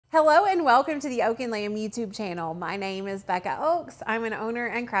Hello and welcome to the Oak and Lamb YouTube channel. My name is Becca Oaks. I'm an owner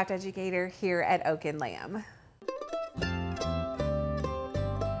and craft educator here at Oak and Lamb.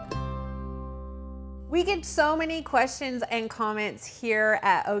 We get so many questions and comments here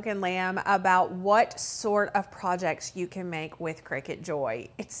at Oak and Lamb about what sort of projects you can make with Cricut JOY.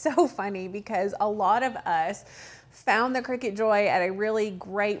 It's so funny because a lot of us found the Cricut JOY at a really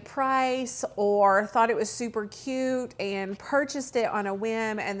great price or thought it was super cute and purchased it on a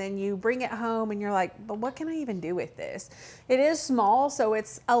whim, and then you bring it home and you're like, but what can I even do with this? It is small, so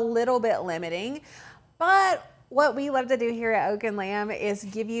it's a little bit limiting, but what we love to do here at Oak and Lamb is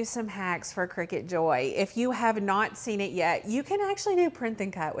give you some hacks for Cricut JOY. If you have not seen it yet, you can actually do print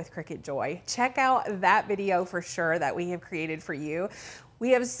and cut with Cricut JOY. Check out that video for sure that we have created for you.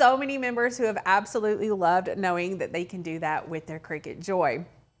 We have so many members who have absolutely loved knowing that they can do that with their Cricut JOY.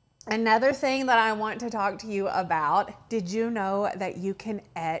 Another thing that I want to talk to you about, did you know that you can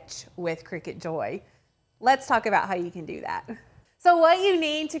etch with Cricut JOY? Let's talk about how you can do that. So what you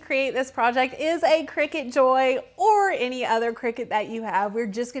need to create this project is a Cricut JOY or any other Cricut that you have. We're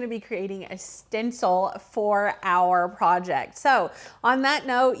just going to be creating a stencil for our project. So on that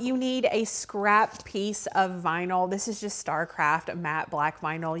note, you need a scrap piece of vinyl. This is just StarCraft matte black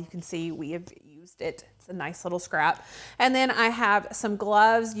vinyl. You can see we have used it. It's a nice little scrap. And then I have some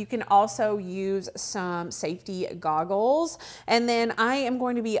gloves. You can also use some safety goggles. And then I am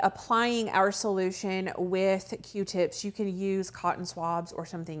going to be applying our solution with Q-tips. You can use cotton swabs or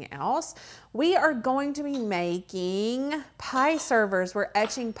something else. We are going to be making pie servers. We're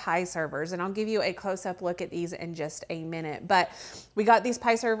etching pie servers, and I'll give you a close-up look at these in just a minute. But we got these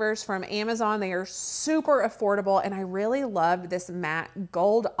pie servers from Amazon. They are super affordable, and I really loved this matte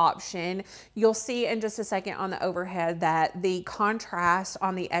gold option. You'll see in just a second on the overhead that the contrast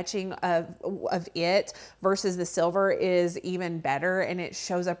on the etching of it versus the silver is even better, and it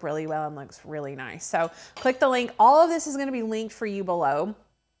shows up really well and looks really nice. So click the link. All of this is going to be linked for you below,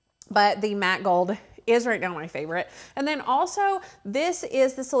 but the matte gold is right now my favorite. And then also, this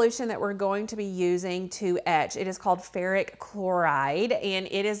is the solution that we're going to be using to etch. It is called ferric chloride, and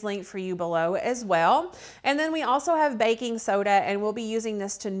it is linked for you below as well. And then we also have baking soda, and we'll be using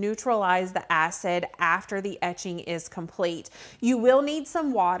this to neutralize the acid after the etching is complete. You will need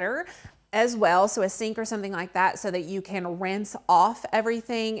some water as well, so a sink or something like that, so that you can rinse off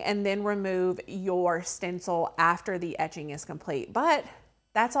everything and then remove your stencil after the etching is complete. But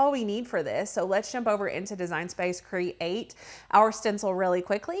that's all we need for this. So let's jump over into Design Space, create our stencil really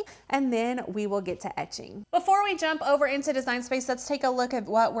quickly, and then we will get to etching. Before we jump over into Design Space, let's take a look at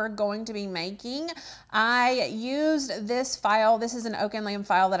what we're going to be making. I used this file. This is an Oak and Lamb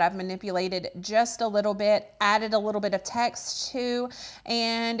file that I've manipulated just a little bit, added a little bit of text to,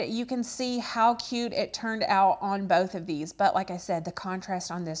 and you can see how cute it turned out on both of these. But like I said, the contrast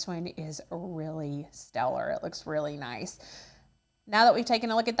on this one is really stellar. It looks really nice. Now that we've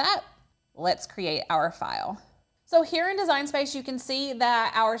taken a look at that, let's create our file. So here in Design Space, you can see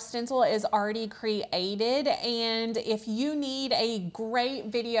that our stencil is already created. And if you need a great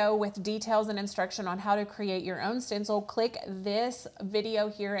video with details and instruction on how to create your own stencil, click this video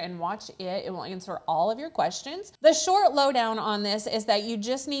here and watch it. It will answer all of your questions. The short lowdown on this is that you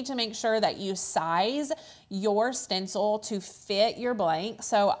just need to make sure that you size your stencil to fit your blank.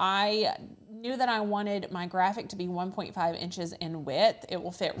 So I knew that I wanted my graphic to be 1.5 inches in width. It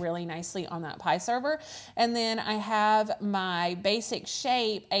will fit really nicely on that pie server. And then I have my basic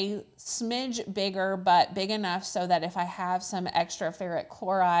shape a smidge bigger, but big enough so that if I have some extra ferric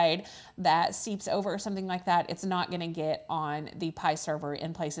chloride that seeps over or something like that, it's not gonna get on the pie server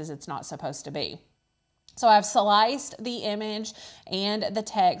in places it's not supposed to be. So I've sliced the image and the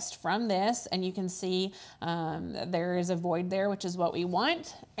text from this, and you can see there is a void there, which is what we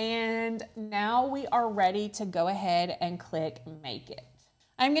want. And now we are ready to go ahead and click Make It.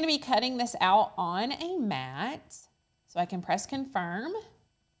 I'm going to be cutting this out on a mat, so I can press Confirm.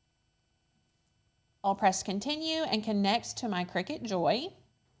 I'll press Continue and connect to my Cricut JOY.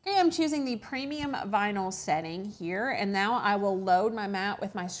 Okay, I'm choosing the premium vinyl setting here, and now I will load my mat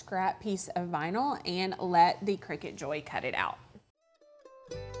with my scrap piece of vinyl and let the Cricut JOY cut it out.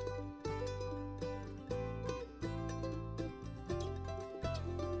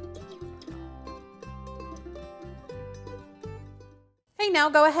 Okay, now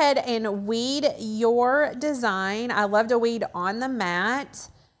go ahead and weed your design. I love to weed on the mat.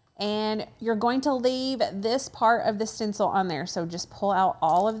 And you're going to leave this part of the stencil on there. So just pull out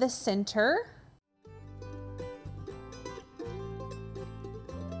all of the center.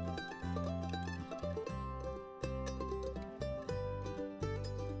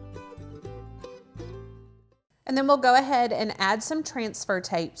 And then we'll go ahead and add some transfer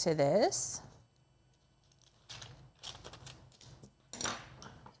tape to this.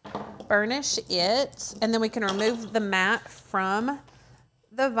 Burnish it, and then we can remove the mat from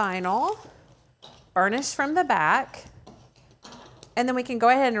the vinyl, burnish from the back, and then we can go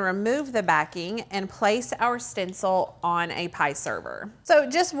ahead and remove the backing and place our stencil on a pie server. So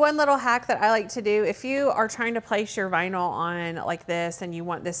just one little hack that I like to do, if you are trying to place your vinyl on like this and you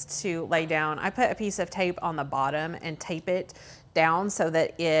want this to lay down, I put a piece of tape on the bottom and tape it down so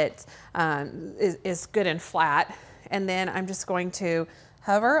that it is good and flat. And then I'm just going to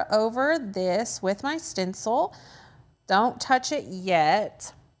hover over this with my stencil. Don't touch it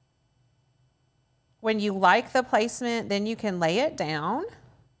yet. When you like the placement, then you can lay it down.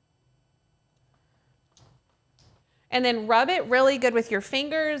 And then rub it really good with your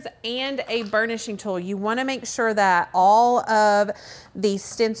fingers and a burnishing tool. You want to make sure that all of the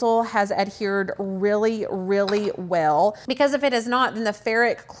stencil has adhered really, really well, because if it is not, then the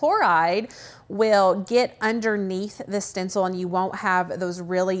ferric chloride will get underneath the stencil and you won't have those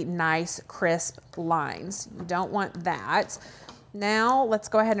really nice crisp lines. You don't want that. Now let's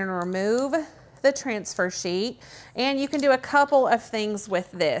go ahead and remove the transfer sheet, and you can do a couple of things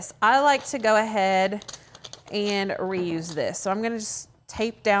with this. I like to go ahead and reuse this. So I'm gonna just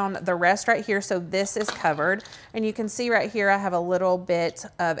tape down the rest right here so this is covered. And you can see right here I have a little bit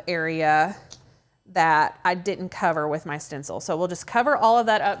of area that I didn't cover with my stencil. So we'll just cover all of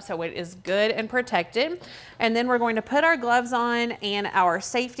that up so it is good and protected. And then we're going to put our gloves on and our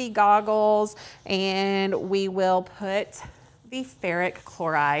safety goggles, and we will put the ferric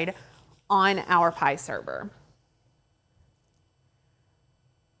chloride on our pie server.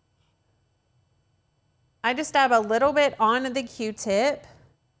 I just dab a little bit on the Q-tip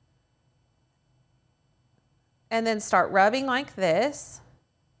and then start rubbing like this.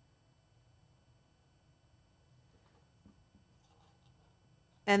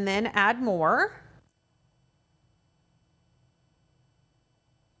 And then add more.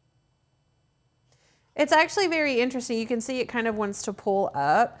 It's actually very interesting. You can see it kind of wants to pull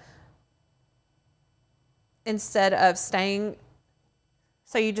up instead of staying.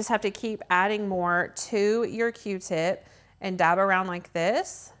 So you just have to keep adding more to your Q-tip and dab around like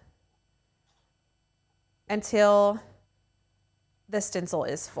this until the stencil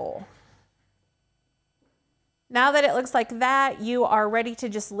is full. Now that it looks like that, you are ready to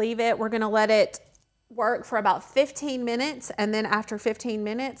just leave it. We're gonna let it work for about 15 minutes, and then after 15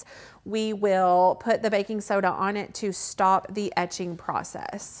 minutes, we will put the baking soda on it to stop the etching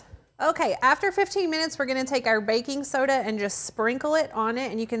process. Okay, after 15 minutes, we're gonna take our baking soda and just sprinkle it on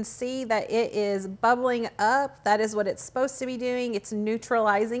it, and you can see that it is bubbling up. That is what it's supposed to be doing. It's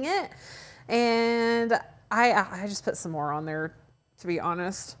neutralizing it. And I just put some more on there, to be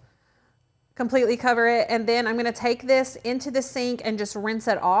honest. Completely cover it, and then I'm gonna take this into the sink and just rinse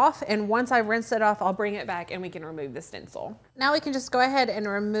it off. And once I've rinsed it off, I'll bring it back and we can remove the stencil. Now we can just go ahead and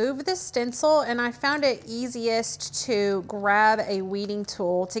remove the stencil, and I found it easiest to grab a weeding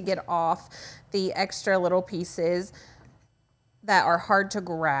tool to get off the extra little pieces that are hard to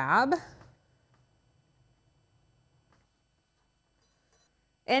grab.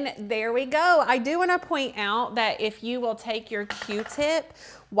 And there we go. I do want to point out that if you will take your Q-tip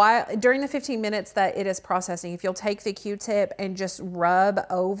during the 15 minutes that it is processing, if you'll take the Q-tip and just rub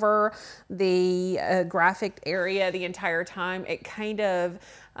over the graphic area the entire time, it kind of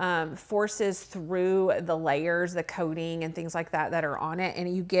forces through the layers, the coating and things like that that are on it,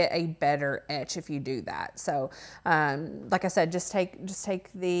 and you get a better etch if you do that. So like I said, just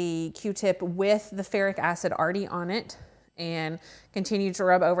take the Q-tip with the ferric acid already on it and continue to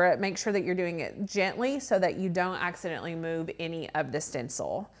rub over it. Make sure that you're doing it gently so that you don't accidentally move any of the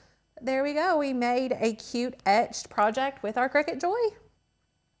stencil. There we go. We made a cute etched project with our Cricut Joy.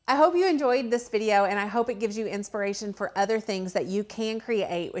 I hope you enjoyed this video, and I hope it gives you inspiration for other things that you can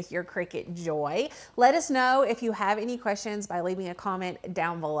create with your Cricut Joy. Let us know if you have any questions by leaving a comment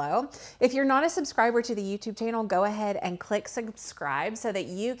down below. If you're not a subscriber to the YouTube channel, go ahead and click subscribe so that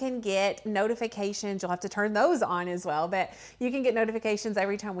you can get notifications. You'll have to turn those on as well, but you can get notifications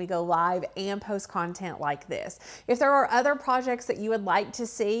every time we go live and post content like this. If there are other projects that you would like to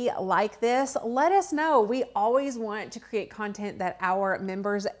see like this, let us know. We always want to create content that our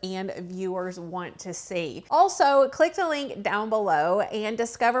members and viewers want to see. Also, click the link down below and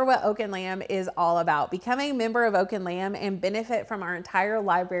discover what Oak and Lamb is all about. Become a member of Oak and Lamb and benefit from our entire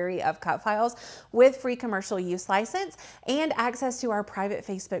library of cut files with free commercial use license and access to our private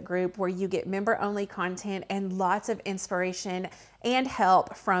Facebook group where you get member-only content and lots of inspiration and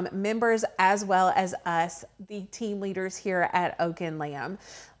help from members as well as us, the team leaders here at Oak and Lamb.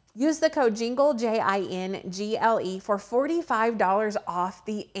 Use the code JINGLE, Jingle, for $45 off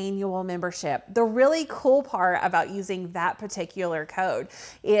the annual membership. The really cool part about using that particular code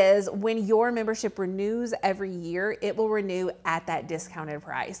is when your membership renews every year, it will renew at that discounted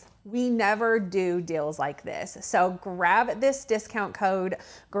price. We never do deals like this. So grab this discount code,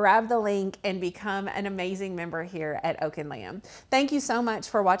 grab the link, and become an amazing member here at Oak and Lamb. Thank you so much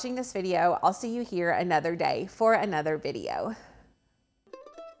for watching this video. I'll see you here another day for another video.